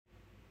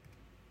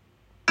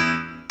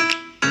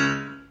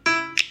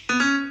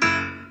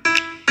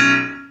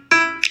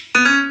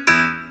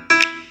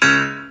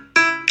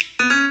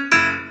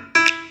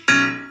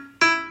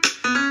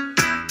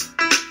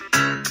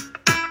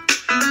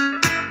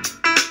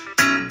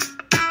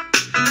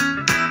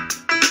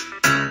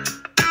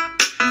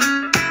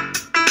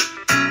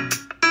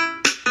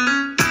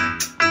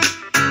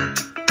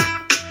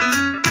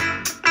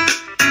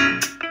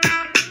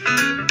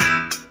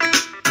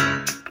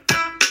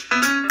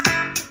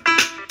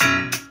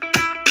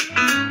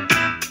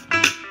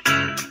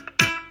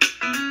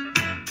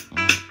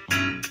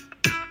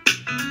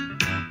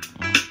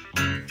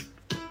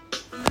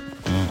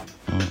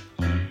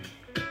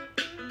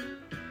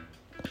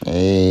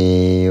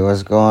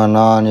what's going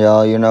on,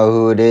 y'all? You know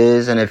who it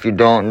is, and if you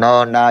don't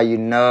know, now you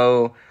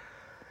know.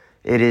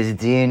 It is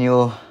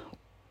Daniel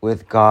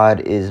with God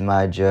is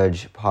My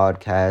Judge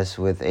podcast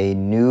with a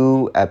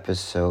new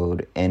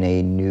episode in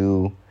a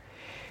new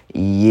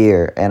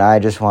year. And I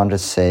just wanted to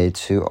say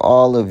to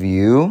all of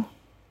you,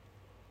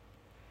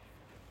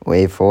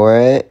 wait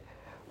for it.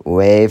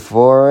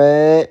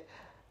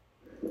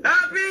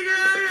 Happy New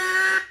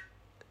Year!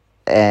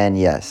 And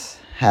yes,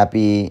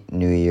 Happy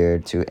New Year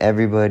to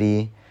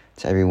everybody,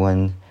 to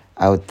everyone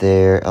out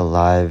there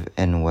alive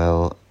and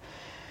well,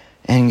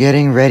 and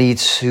getting ready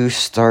to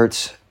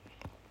start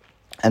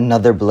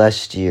another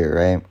blessed year,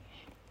 right?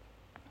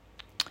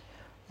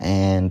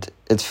 And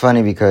it's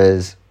funny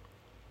because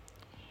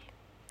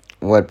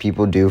what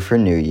people do for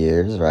New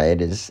Year's,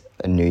 right, is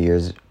a New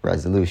Year's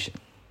resolution.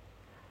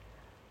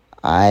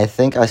 I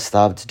think I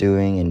stopped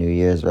doing a New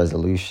Year's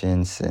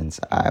resolution since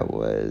I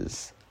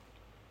was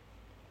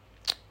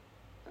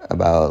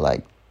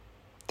about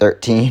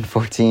 13,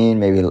 14,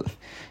 maybe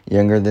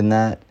younger than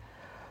that.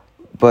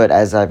 But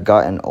as I've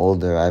gotten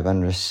older, I've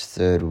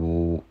understood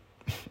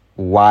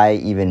why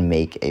even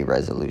make a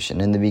resolution.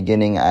 In the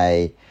beginning,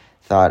 I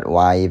thought,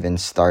 why even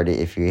start it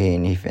if you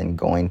ain't even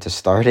going to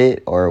start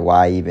it? Or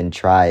why even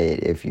try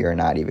it if you're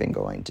not even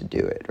going to do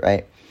it,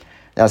 right?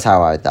 That's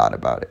how I thought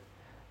about it.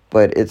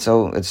 But it's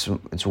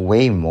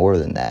way more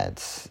than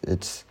that.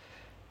 It's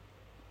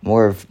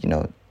more of,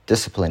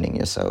 disciplining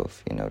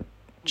yourself,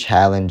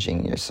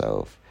 challenging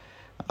yourself,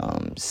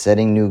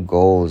 setting new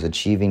goals,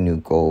 achieving new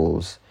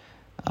goals,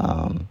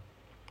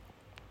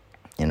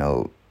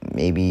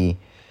 maybe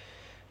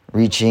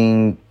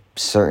reaching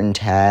certain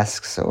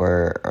tasks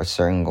or a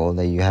certain goal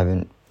that you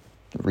haven't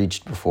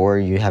reached before,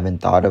 you haven't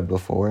thought of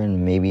before,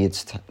 and maybe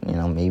it's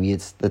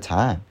the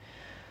time.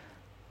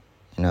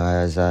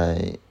 As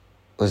I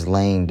was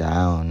laying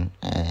down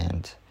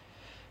and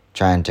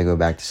trying to go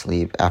back to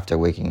sleep after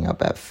waking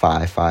up at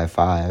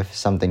 5:55,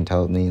 something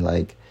told me,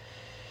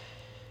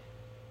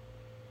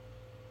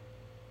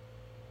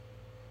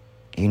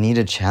 you need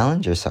to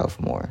challenge yourself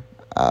more.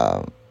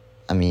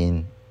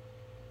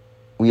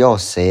 We all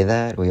say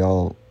that. We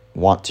all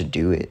want to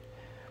do it.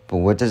 But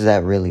what does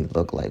that really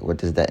look like? What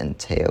does that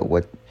entail?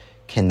 What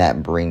can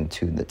that bring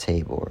to the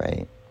table,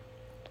 right?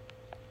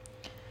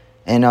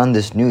 And on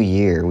this new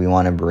year, we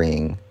want to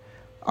bring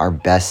our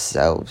best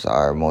selves,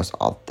 our most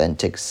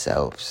authentic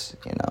selves,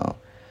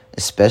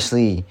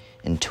 especially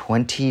in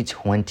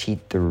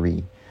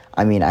 2023.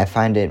 I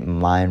find it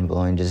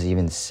mind-blowing just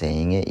even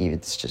saying it.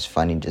 It's just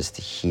funny just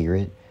to hear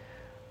it.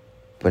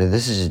 But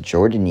this is a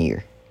Jordan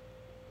year.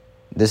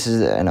 This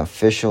is an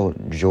official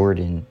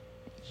Jordan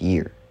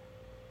year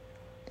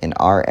in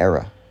our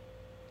era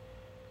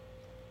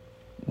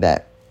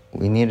that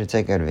we need to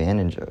take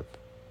advantage of.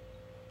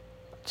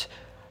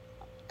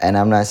 And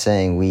I'm not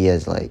saying we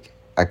as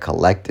a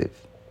collective.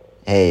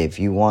 Hey, if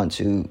you want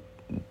to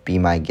be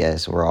my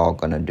guest, we're all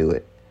going to do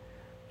it.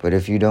 But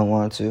if you don't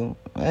want to,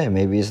 hey,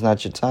 maybe it's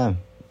not your time.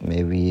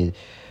 Maybe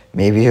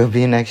it'll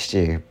be next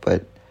year.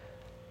 But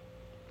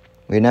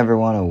we never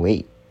want to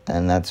wait.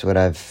 And that's what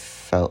I've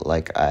felt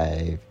like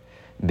I've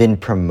been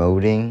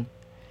promoting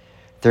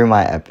through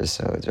my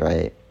episodes,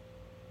 right?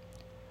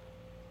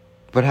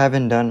 But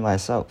haven't done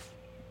myself.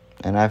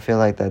 And I feel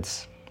like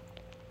that's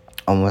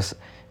almost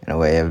in a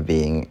way of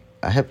being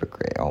a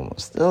hypocrite,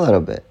 almost a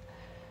little bit.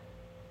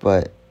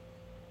 But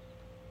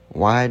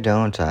why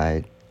don't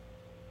I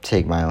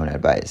take my own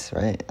advice,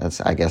 right?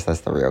 I guess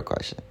that's the real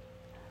question.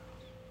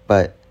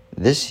 But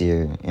this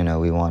year,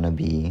 we want to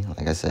be,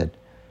 like I said,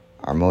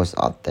 our most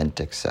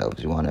authentic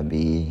selves. We want to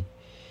be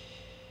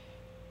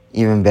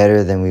even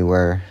better than we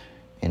were,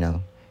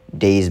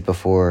 days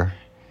before,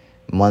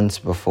 months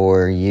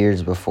before,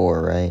 years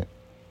before, right?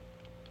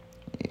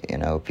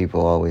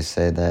 People always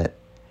say that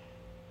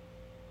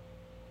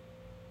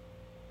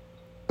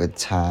with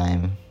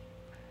time,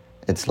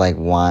 it's like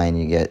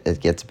wine, it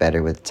gets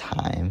better with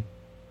time.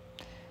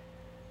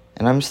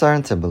 And I'm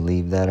starting to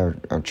believe that,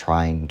 or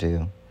trying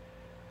to.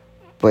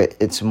 But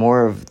it's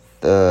more of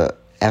the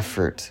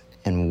effort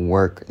and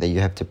work that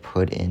you have to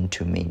put in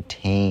to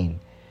maintain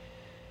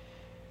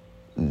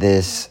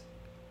this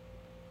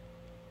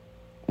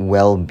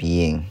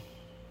well-being,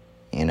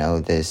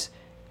 this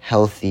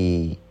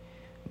healthy,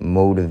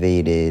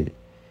 motivated,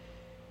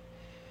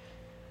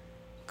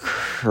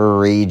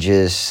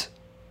 courageous,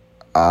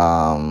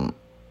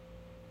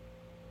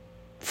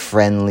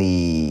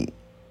 friendly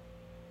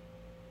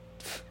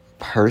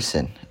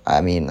person.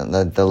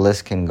 The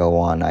list can go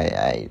on.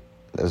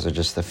 Those are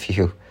just a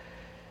few,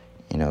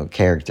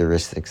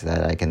 characteristics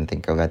that I can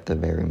think of at the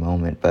very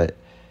moment. But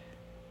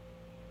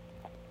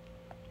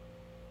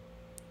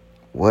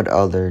what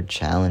other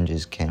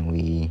challenges can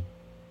we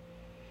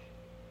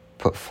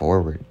put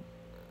forward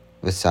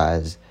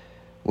besides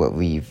what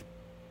we've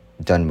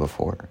done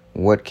before?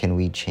 What can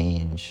we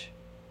change?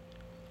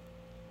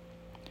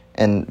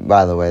 And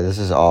by the way, this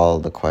is all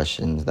the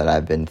questions that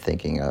I've been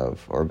thinking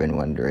of or been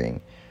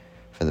wondering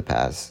for the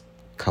past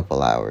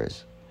couple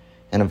hours.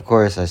 And of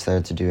course, I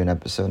started to do an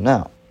episode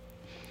now.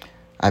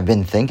 I've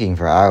been thinking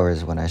for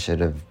hours when I should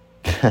have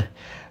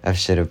I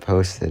should have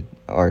posted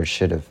or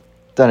should have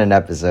done an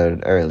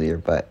episode earlier,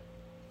 but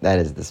that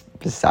is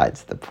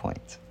besides the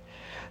point.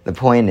 The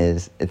point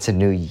is, it's a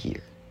new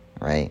year,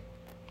 right?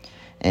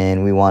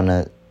 And we want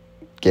to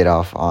get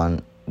off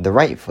on the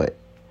right foot,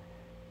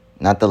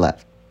 not the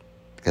left,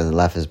 because the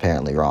left is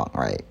apparently wrong,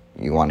 right?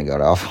 You want to go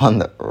off on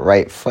the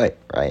right foot,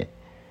 right?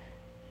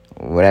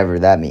 Whatever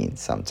that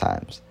means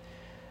sometimes.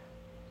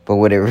 But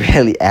what it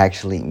really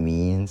actually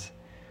means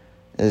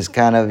is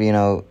kind of,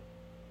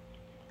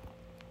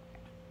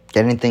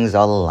 getting things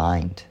all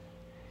aligned.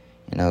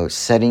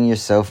 Setting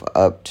yourself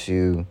up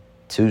to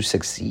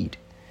succeed.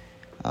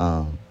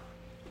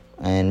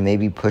 And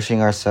maybe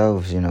pushing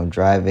ourselves,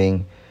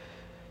 driving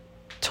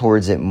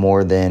towards it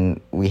more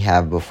than we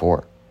have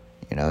before.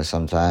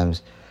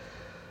 Sometimes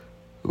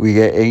we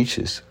get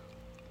anxious.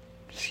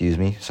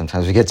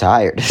 Sometimes we get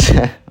tired.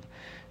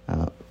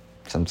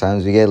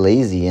 Sometimes we get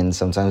lazy, and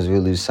sometimes we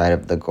lose sight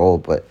of the goal.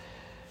 But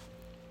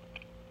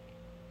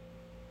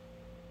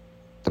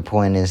the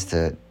point is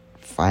to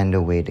find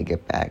a way to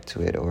get back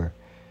to it, or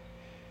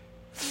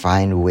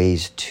find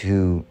ways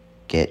to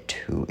get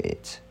to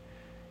it,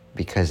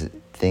 because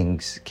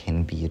things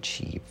can be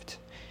achieved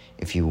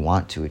if you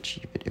want to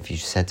achieve it, if you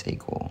set a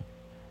goal.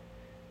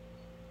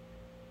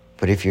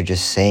 But if you're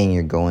just saying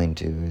you're going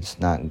to, it's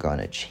not going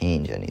to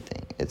change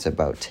anything. It's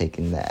about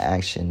taking the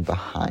action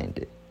behind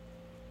it.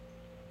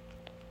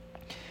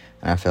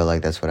 And I feel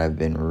like that's what I've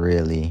been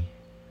really,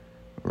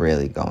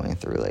 really going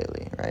through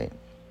lately, right?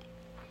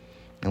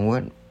 And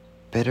what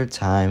better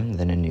time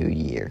than a new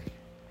year?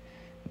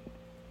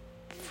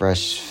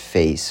 Fresh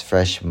face,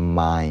 fresh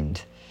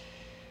mind,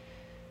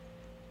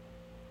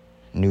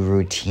 new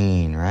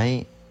routine,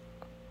 right?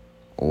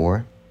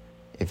 Or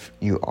if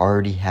you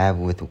already have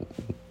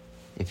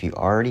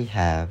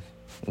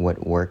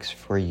what works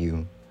for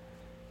you,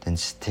 then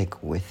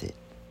stick with it.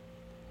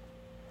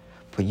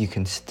 But you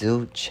can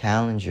still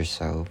challenge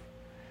yourself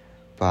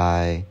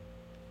by,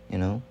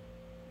 I'm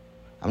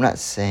not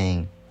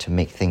saying to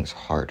make things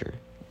harder.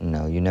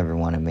 No, you never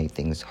want to make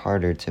things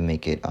harder to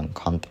make it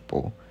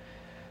uncomfortable.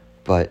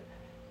 But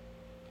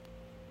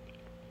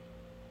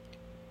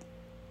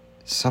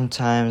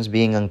sometimes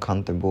being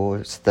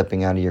uncomfortable,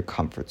 stepping out of your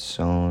comfort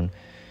zone,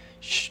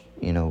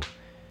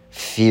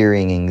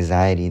 fearing,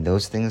 anxiety,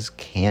 those things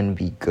can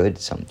be good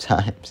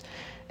sometimes.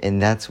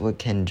 And that's what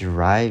can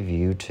drive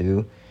you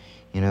to,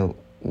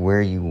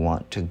 where you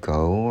want to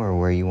go or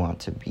where you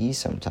want to be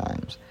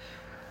sometimes.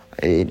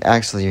 It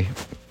actually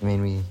made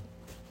me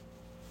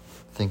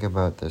think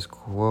about this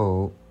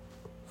quote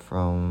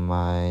from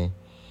my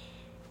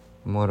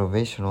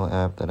motivational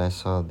app that I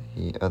saw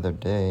the other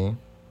day.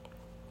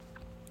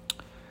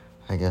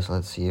 I guess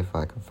let's see if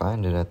I can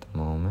find it at the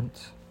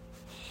moment.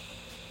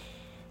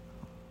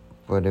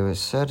 But it was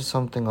said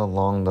something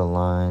along the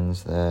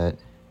lines that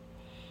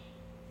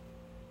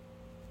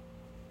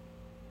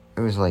it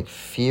was like,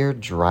 fear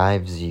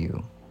drives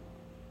you.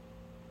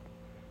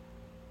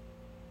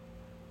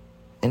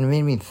 And it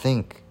made me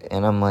think,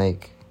 and I'm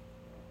like,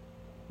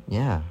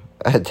 yeah,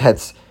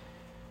 that's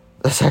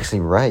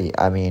actually right.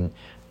 I mean,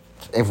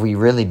 if we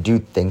really do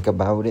think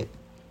about it,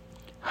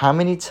 how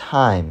many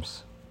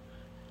times,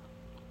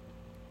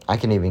 I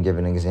can even give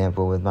an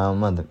example with my own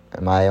mother,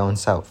 my own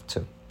self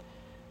too,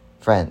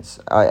 friends,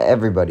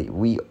 everybody,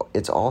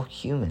 it's all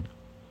human.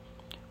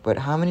 But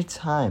how many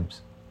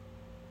times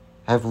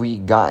have we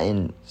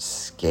gotten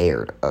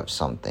scared of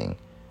something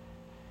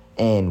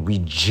and we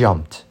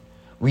jumped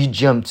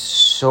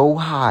so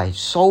high,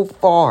 so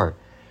far,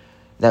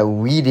 that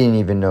we didn't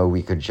even know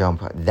we could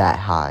jump that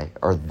high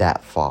or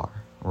that far,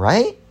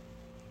 right?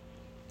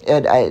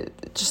 And I'm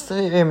just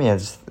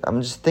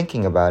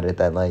thinking about it,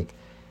 that like,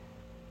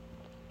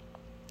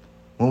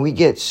 when we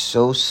get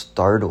so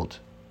startled,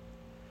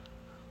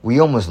 we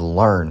almost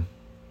learn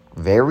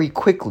very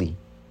quickly,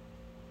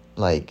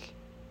 like,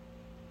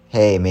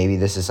 hey, maybe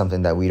this is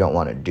something that we don't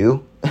want to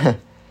do.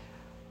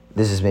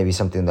 This is maybe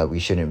something that we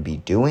shouldn't be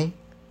doing.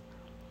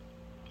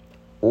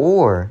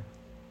 Or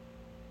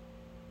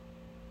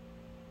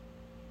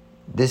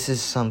this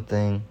is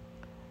something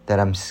that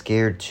I'm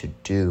scared to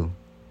do,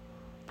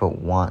 but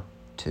want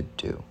to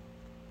do.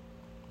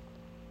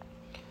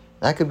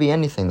 That could be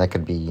anything. That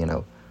could be,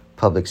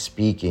 public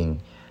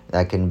speaking.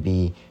 That can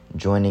be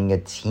joining a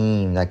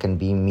team. That can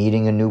be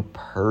meeting a new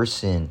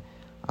person.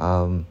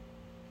 I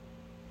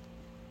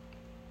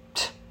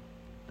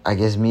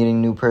guess meeting a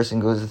new person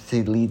goes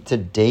to lead to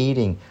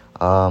dating.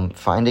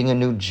 Finding a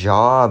new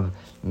job.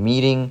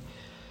 Meeting...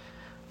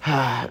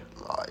 the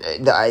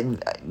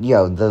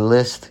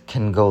list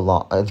can go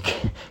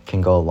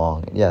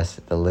long. Yes,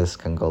 the list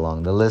can go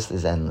long. The list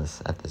is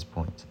endless at this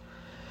point.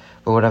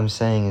 But what I'm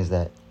saying is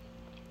that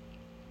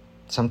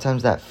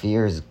sometimes that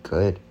fear is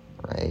good,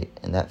 right?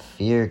 And that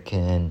fear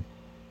can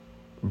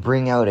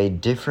bring out a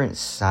different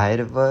side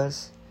of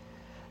us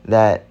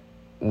that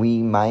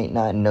we might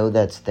not know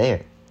that's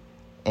there.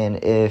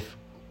 And if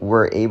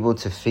we're able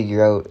to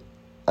figure out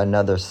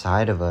another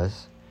side of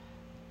us,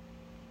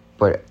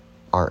 but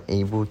are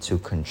able to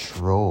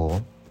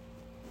control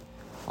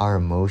our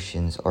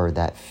emotions or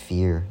that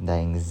fear, that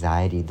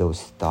anxiety,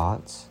 those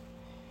thoughts,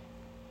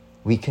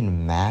 we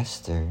can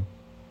master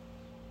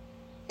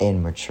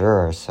and mature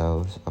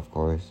ourselves, of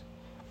course,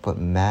 but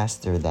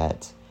master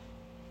that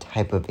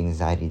type of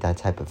anxiety, that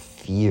type of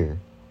fear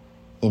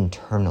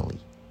internally.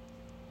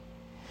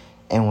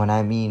 And when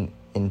I mean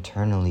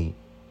internally,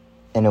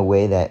 in a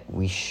way that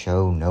we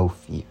show no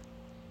fear.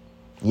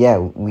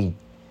 Yeah,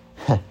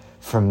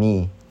 for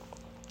me,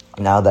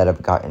 now that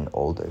I've gotten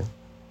older,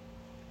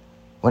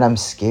 when I'm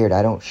scared,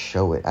 I don't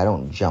show it. I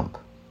don't jump.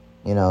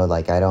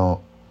 Like I don't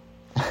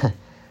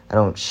I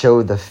don't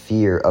show the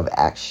fear of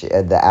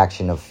action, the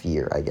action of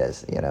fear, I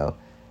guess,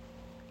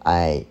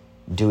 I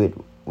do it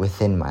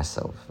within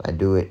myself. I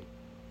do it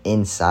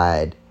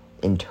inside,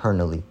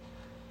 internally.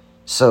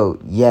 So,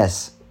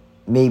 yes,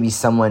 maybe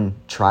someone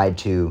tried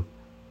to,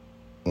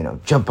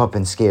 jump up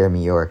and scare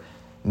me, or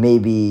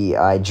maybe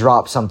I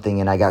dropped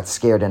something and I got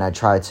scared and I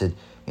tried to,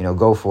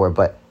 go for it.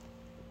 But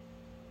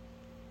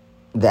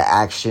the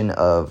action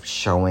of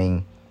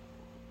showing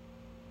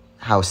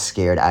how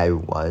scared I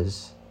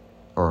was,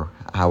 or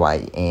how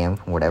I am,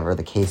 whatever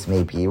the case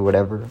may be,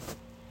 whatever,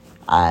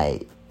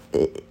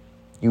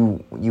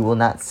 you will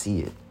not see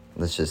it.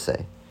 Let's just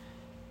say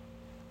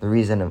the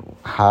reason of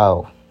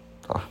how.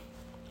 Oh,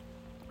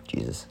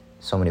 Jesus,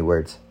 so many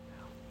words.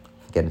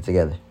 Get it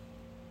together.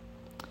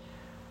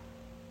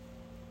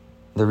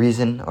 The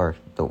reason, or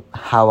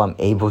how I'm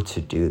able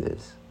to do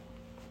this,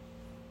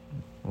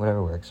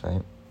 whatever works,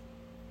 right,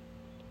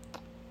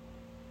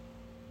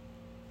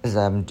 is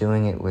I'm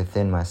doing it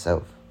within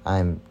myself.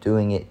 I'm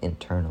doing it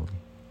internally.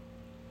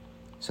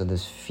 So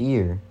this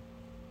fear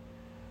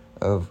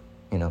of,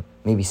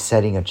 maybe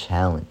setting a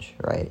challenge,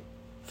 right,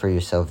 for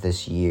yourself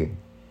this year,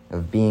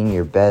 of being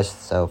your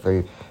best self,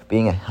 or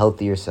being a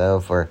healthier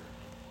self, or,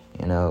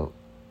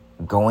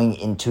 going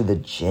into the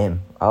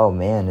gym. Oh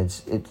man,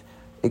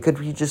 it could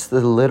be just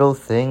the little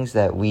things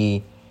that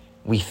we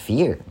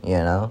fear,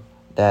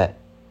 that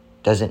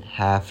doesn't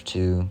have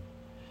to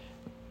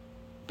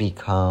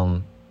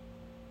become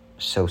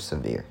so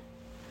severe.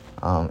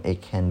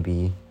 It can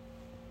be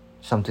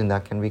something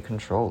that can be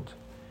controlled.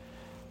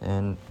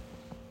 And,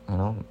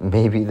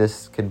 maybe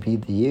this could be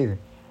the year.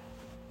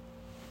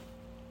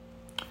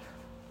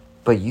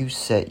 But you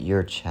set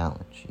your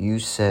challenge. You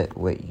set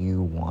what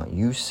you want.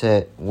 You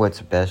set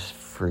what's best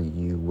for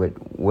you,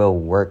 what will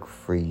work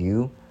for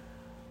you,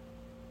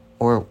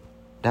 or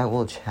that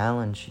will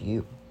challenge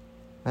you.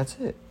 That's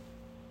it.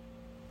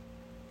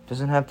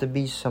 Doesn't have to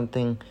be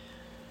something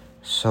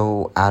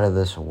so out of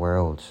this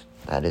world,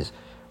 that is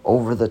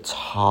over the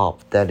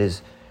top, that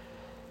is,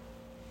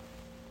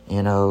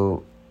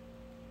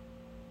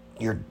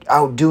 you're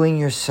outdoing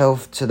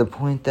yourself to the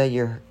point that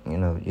you're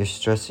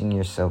stressing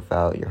yourself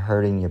out, you're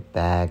hurting your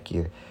back,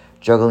 you're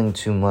juggling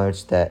too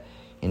much, that,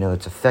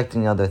 it's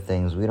affecting other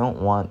things. We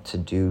don't want to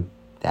do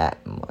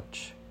that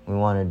much. We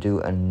want to do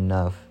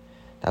enough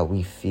that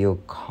we feel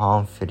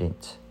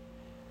confident,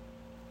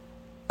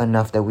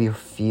 enough that we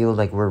feel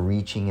like we're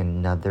reaching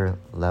another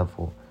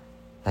level,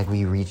 like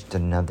we reached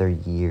another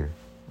year,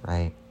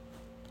 right?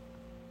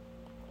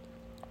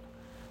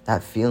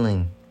 That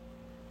feeling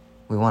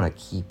we want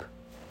to keep.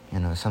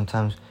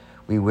 Sometimes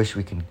we wish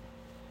we could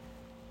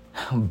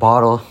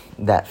bottle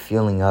that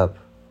feeling up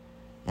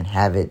and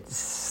have it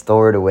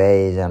stored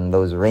away on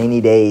those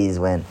rainy days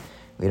when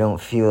we don't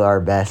feel our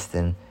best,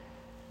 and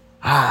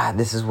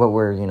this is what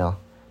we're,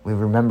 we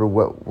remember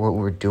what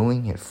we're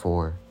doing it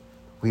for.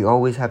 We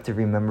always have to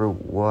remember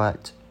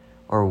what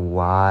or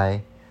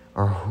why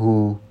or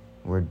who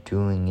we're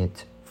doing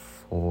it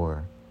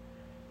for.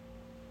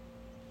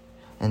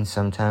 And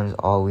sometimes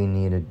all we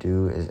need to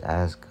do is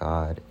ask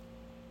God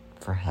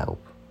for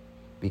help,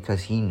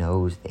 because He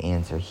knows the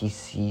answer. He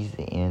sees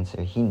the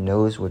answer. He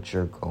knows what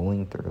you're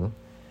going through.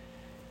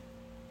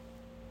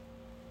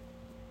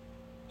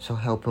 So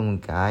help Him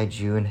guide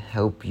you and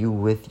help you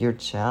with your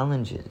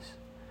challenges.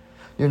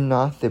 You're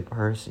not the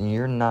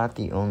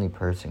only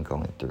person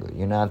going through it.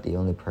 You're not the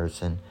only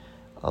person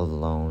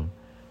alone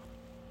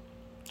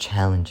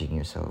challenging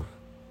yourself.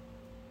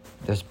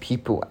 There's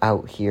people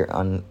out here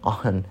on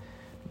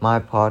my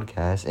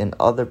podcast and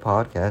other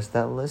podcasts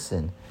that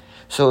listen.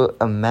 So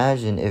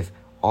imagine if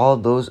all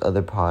those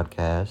other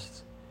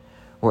podcasts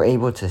were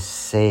able to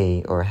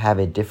say, or have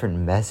a different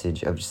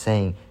message of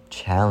saying,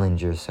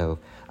 challenge yourself.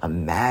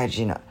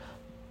 Imagine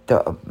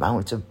the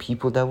amount of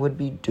people that would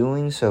be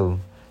doing so,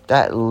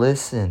 that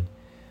listen,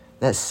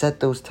 that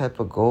set those type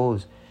of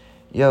goals.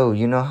 Yo,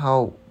 you know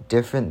how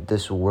different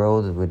this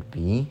world would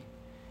be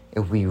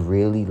if we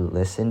really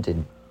listened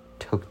and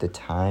took the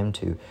time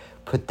to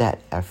put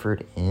that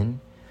effort in,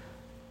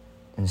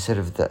 instead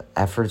of the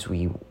efforts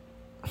we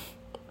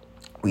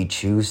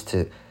choose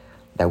to,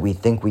 that we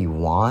think we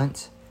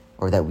want,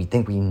 or that we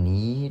think we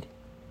need.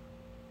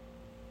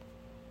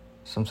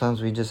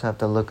 Sometimes we just have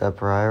to look at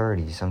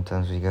priorities.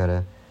 Sometimes we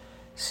gotta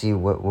see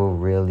what will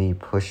really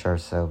push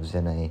ourselves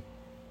in a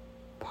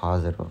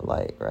positive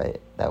light, right?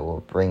 That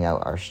will bring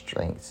out our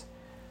strengths.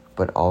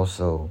 But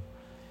also,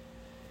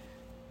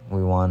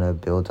 we want to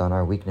build on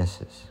our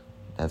weaknesses.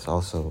 That's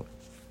also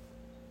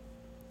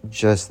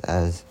just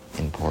as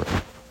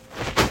important.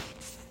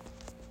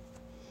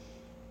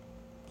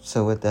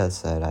 So with that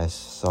said, I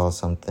saw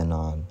something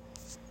on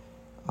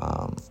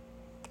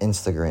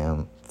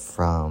Instagram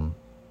from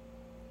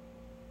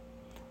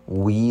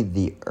We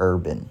the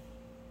Urban.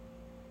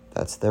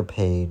 That's their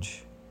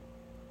page.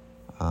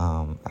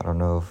 I don't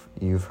know if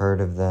you've heard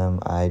of them.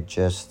 I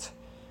just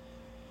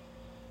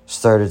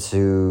started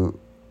to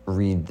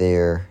read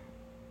their,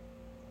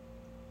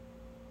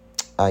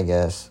 I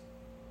guess,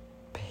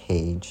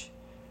 page.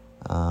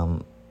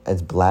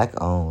 It's Black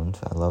owned.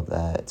 I love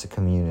that. It's a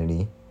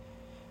community.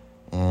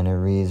 And it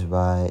reads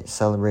by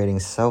celebrating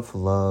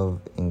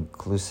self-love,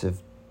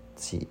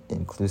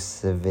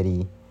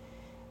 inclusivity,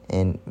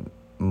 and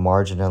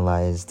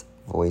marginalized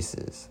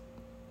voices.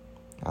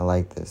 I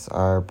like this.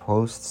 Our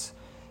posts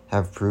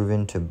have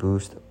proven to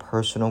boost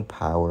personal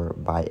power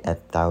by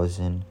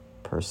 1,000%.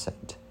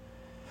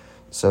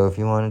 So if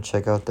you want to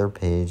check out their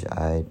page,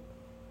 I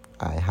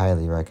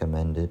highly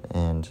recommend it,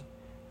 and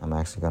I'm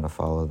actually going to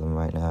follow them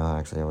right now.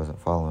 Actually, I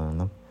wasn't following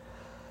them.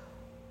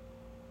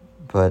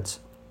 But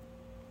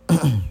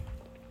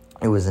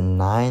it was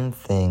 9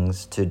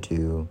 things to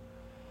do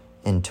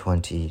in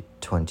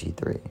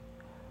 2023.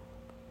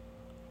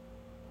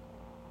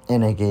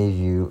 And I gave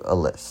you a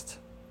list,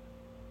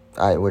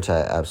 which I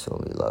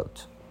absolutely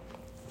loved.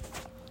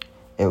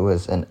 It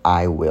was an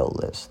I will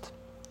list.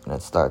 And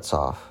it starts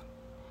off,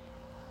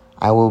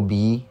 I will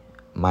be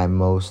my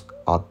most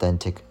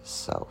authentic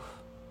self.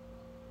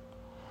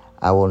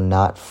 I will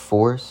not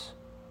force,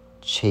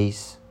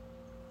 chase,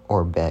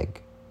 or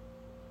beg.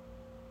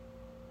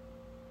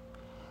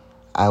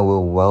 I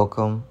will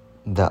welcome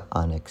the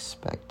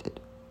unexpected.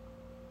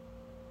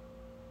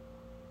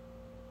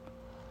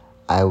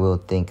 I will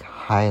think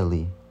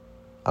highly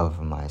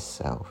of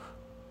myself.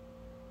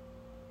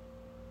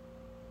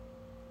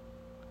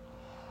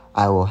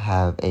 I will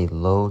have a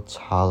low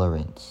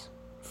tolerance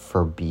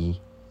for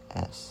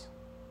BS.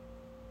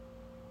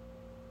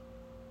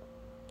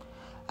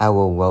 I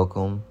will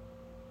welcome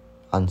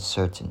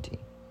uncertainty.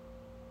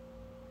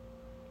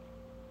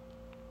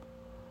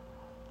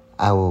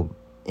 I will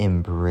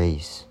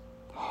embrace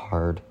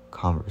hard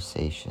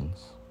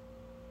conversations.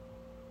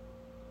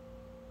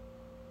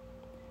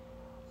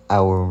 I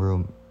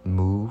will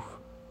remove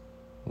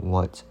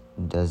what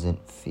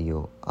doesn't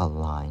feel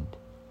aligned.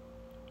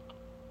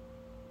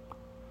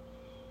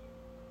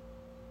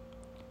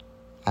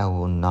 I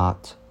will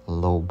not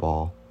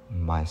lowball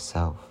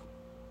myself.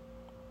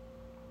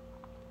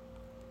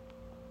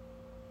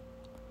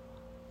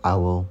 I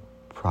will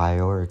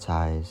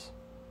prioritize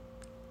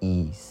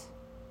ease.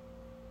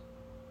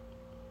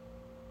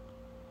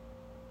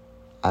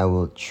 I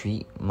will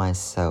treat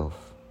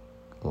myself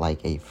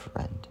like a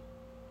friend.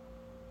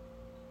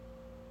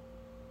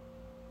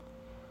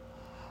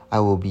 I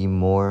will be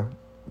more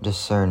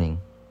discerning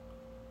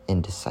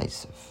and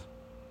decisive.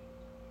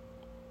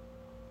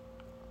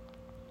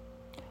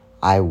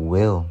 I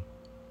will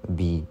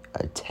be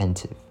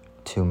attentive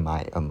to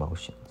my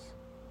emotions.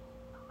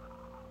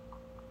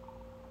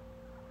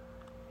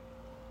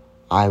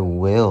 I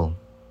will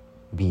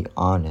be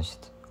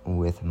honest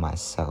with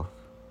myself.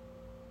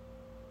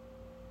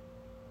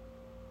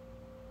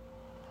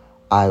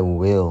 I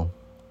will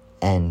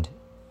end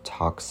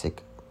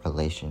toxic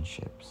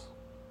relationships.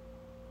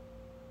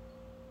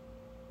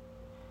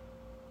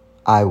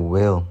 I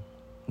will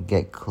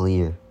get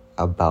clear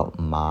about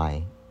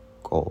my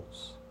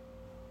goals.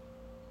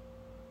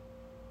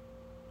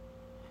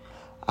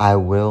 I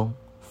will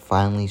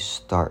finally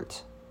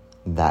start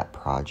that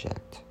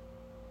project.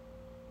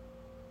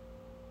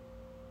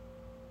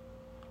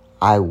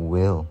 I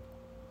will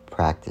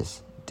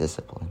practice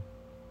discipline.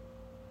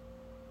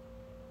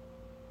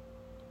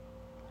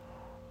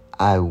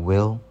 I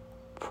will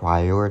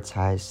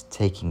prioritize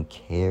taking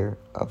care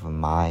of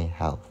my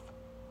health.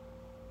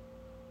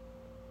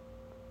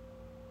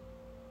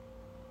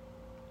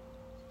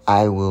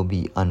 I will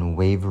be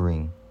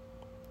unwavering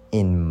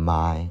in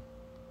my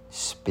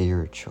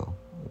spiritual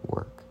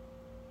work.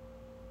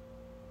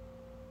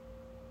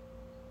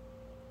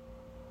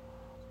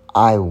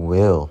 I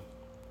will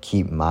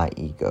keep my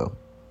ego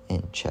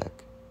in check.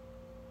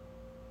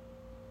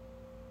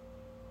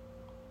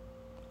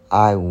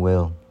 I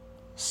will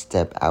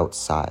step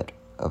outside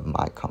of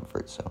my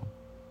comfort zone.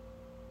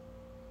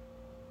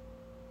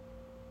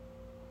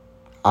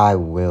 I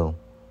will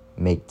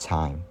make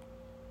time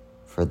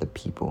for the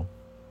people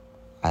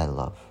I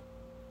love.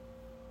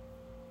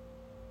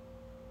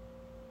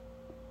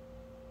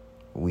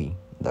 We,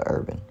 the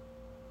Urban.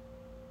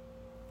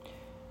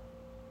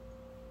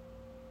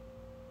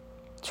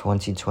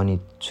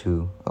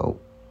 2022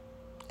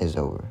 is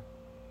over.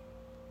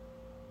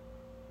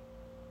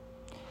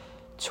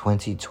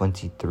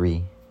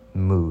 2023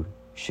 mood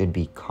should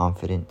be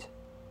confident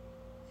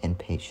and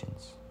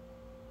patience.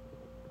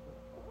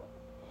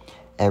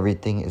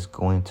 Everything is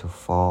going to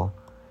fall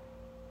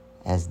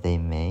as they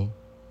may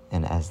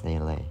and as they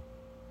lay,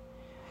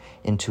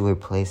 into a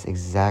place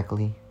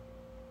exactly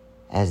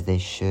as they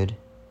should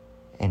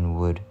and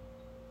would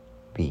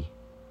be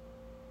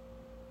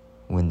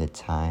when the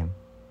time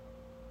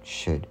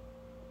should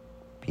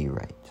be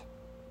right.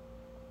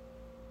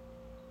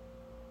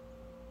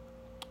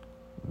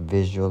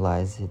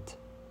 Visualize it,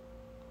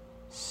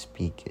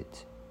 speak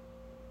it,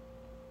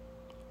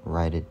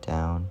 write it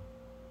down,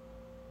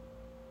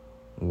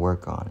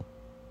 work on it,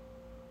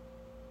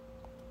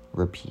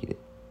 repeat it.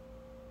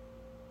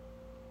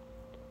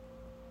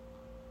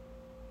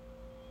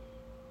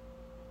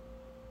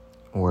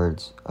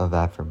 Words of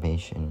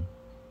affirmation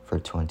for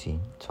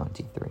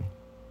 2023.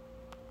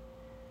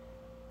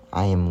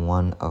 I am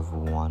one of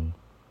one.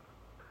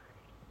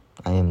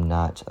 I am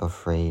not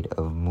afraid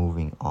of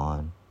moving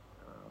on.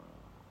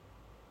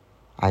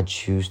 I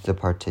choose to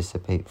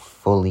participate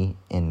fully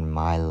in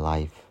my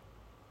life.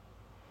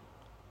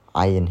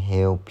 I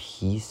inhale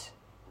peace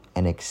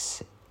and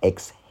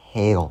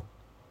exhale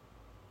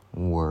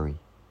worry.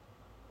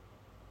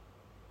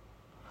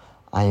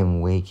 I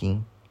am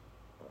waking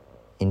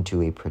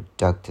into a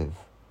productive,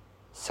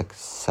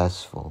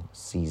 successful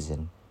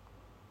season.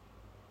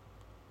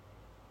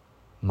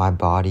 My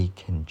body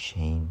can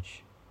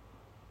change,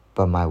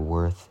 but my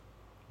worth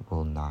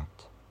will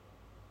not.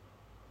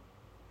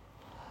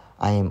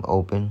 I am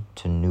open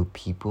to new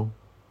people,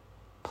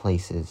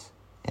 places,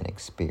 and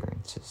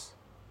experiences.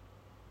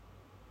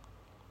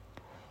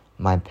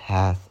 My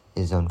path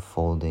is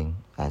unfolding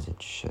as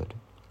it should.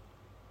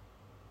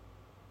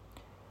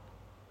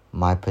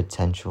 My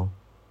potential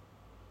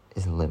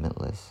is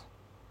limitless.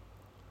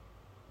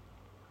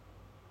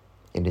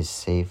 It is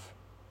safe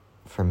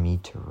for me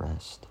to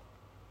rest.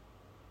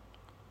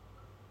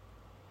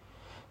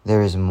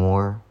 There is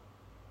more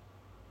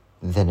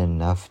than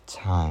enough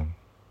time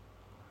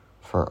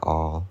for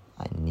all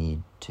I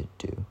need to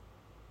do.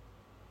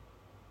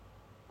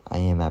 I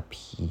am at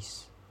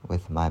peace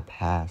with my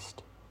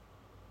past.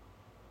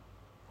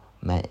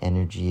 My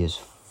energy is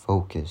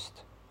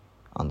focused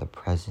on the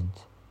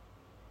present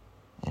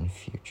and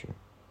future.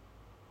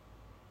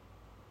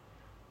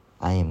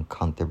 I am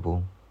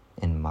comfortable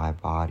in my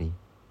body.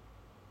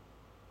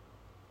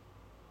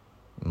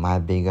 My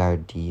big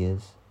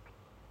ideas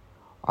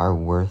are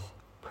worth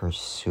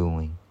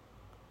pursuing.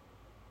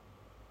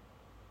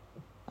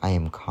 I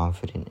am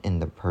confident in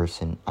the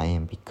person I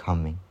am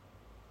becoming.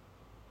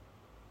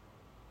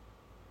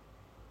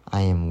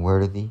 I am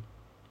worthy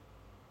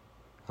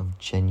of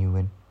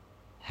genuine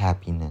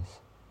happiness.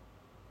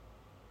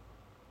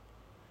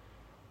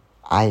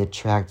 I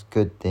attract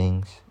good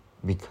things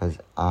because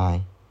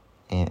I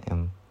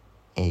am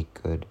a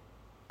good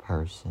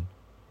person.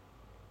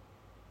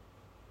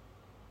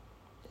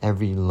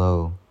 Every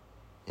low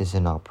is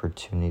an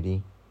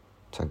opportunity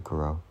to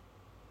grow.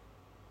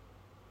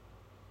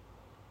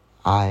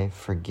 I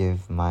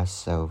forgive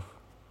myself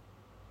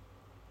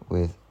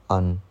with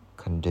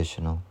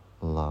unconditional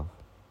love.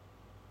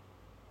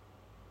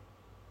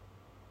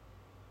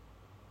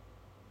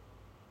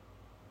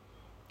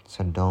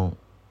 So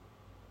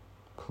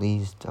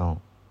please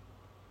don't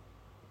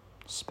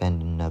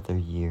spend another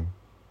year,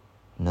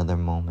 another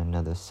moment,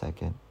 another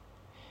second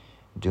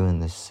doing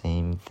the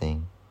same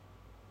thing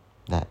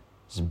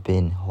that's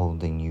been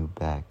holding you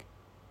back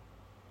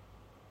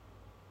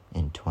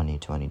in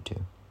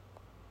 2022.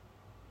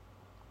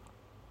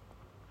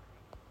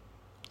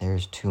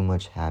 There's too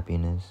much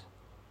happiness,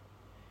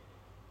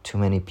 too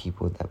many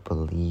people that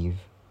believe,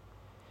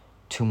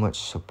 too much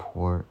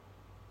support,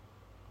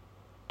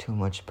 too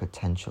much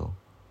potential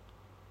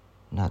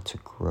not to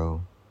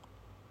grow,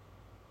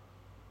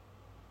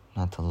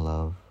 not to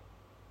love,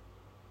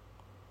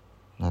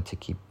 not to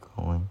keep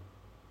going,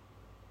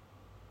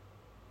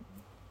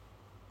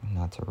 and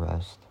not to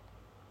rest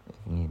if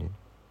needed.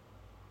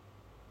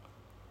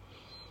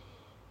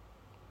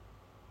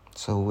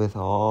 So with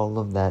all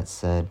of that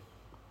said,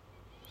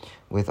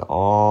 with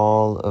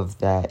all of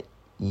that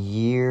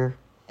year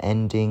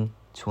ending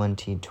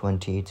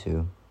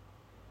 2022,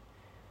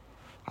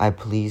 I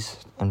please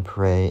and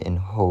pray and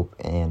hope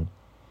and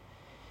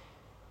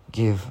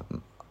give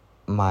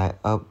my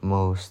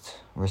utmost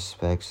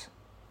respects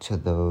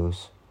to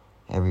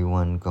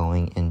everyone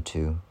going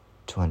into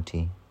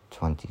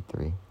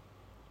 2023.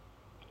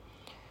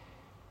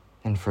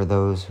 And for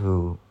those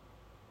who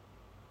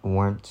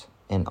weren't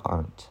and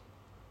aren't,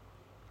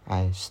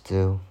 I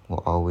still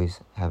will always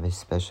have a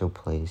special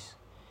place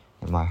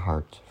in my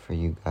heart for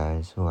you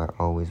guys who are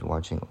always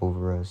watching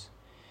over us.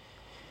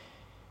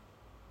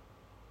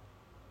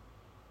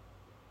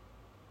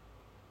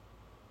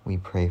 We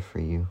pray for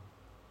you.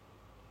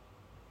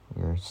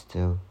 We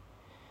still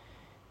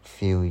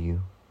feel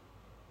you.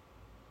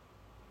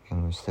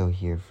 And we're still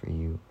here for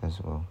you as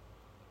well.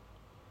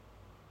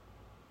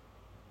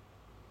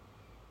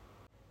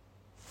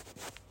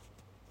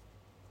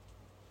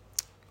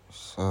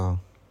 So,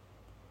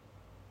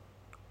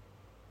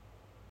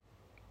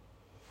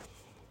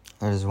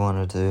 I just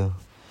wanted to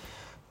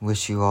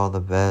wish you all the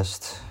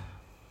best,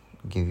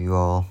 give you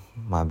all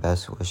my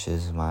best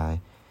wishes, my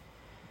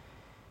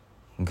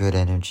good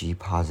energy,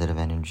 positive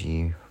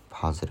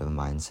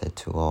mindset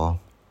to all.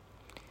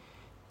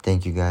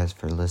 Thank you guys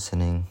for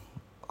listening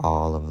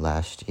all of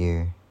last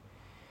year,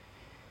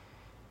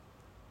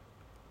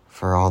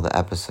 for all the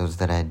episodes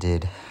that I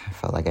did. I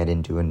felt like I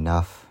didn't do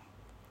enough.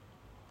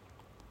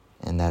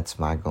 And that's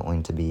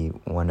going to be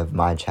one of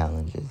my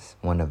challenges,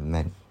 one of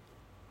many,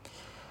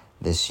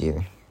 this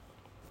year,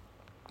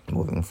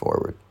 moving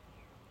forward.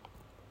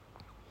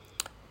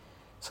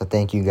 So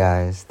thank you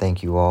guys.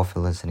 Thank you all for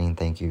listening.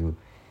 Thank you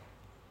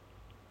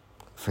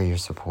for your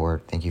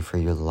support. Thank you for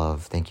your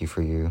love. Thank you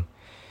for your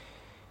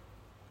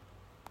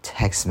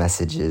text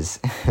messages.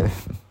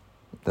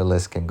 The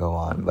list can go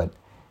on, but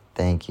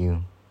thank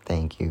you,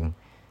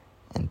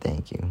 and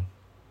thank you.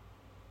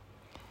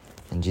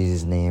 In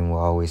Jesus' name, we'll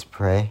always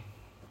pray,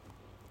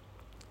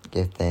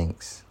 give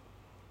thanks,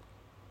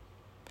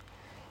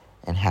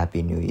 and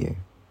Happy New Year.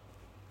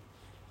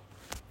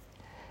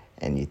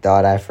 And you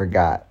thought I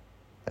forgot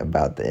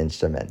about the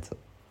instrumental,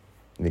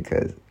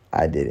 because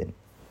I didn't.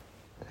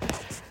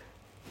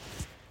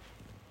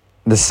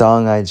 The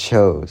song I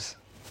chose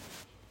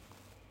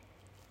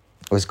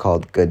was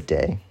called Good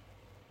Day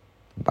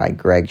by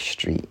Greg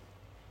Street,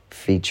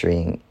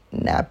 featuring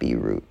Nappy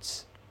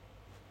Roots.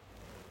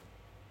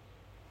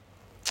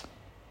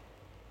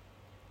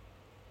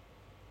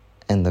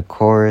 And the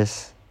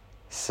chorus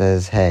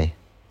says, hey,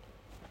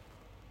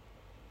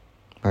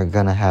 we're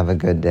gonna have a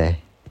good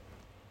day.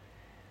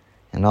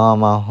 And all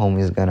my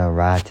homies gonna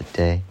ride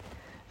today.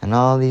 And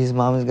all these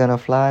mamas gonna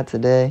fly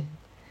today.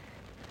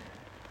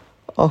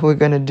 All we're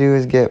gonna do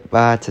is get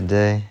by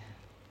today.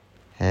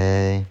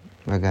 Hey,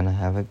 we're gonna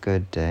have a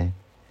good day.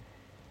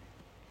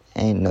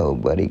 Ain't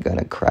nobody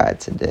gonna cry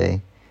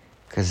today.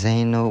 'Cause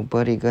ain't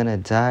nobody gonna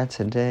die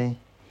today.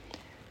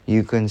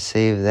 You can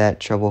save that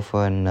trouble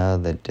for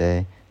another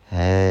day.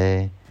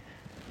 Hey,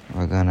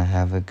 we're gonna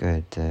have a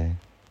good day.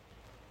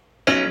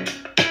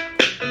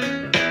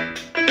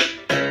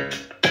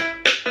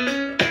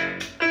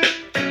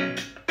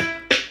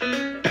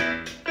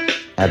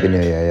 Happy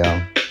New Year,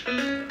 y'all.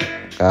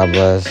 God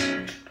bless.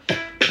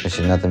 Wish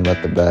you nothing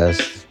but the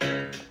best.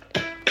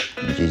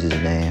 In Jesus'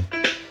 name.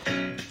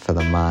 For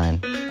the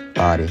mind,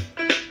 body,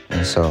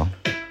 and soul.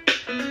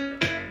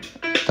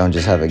 Don't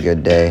just have a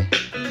good day.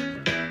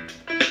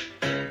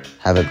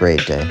 Have a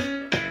great day.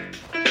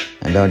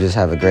 And don't just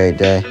have a great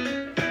day.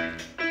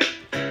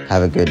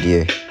 Have a good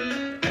year.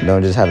 And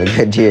don't just have a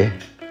good year.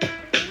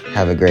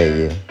 Have a great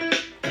year.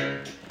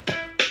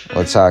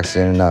 We'll talk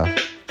soon enough.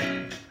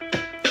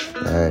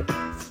 All right.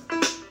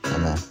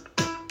 Amen.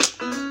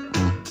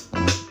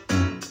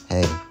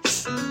 Hey.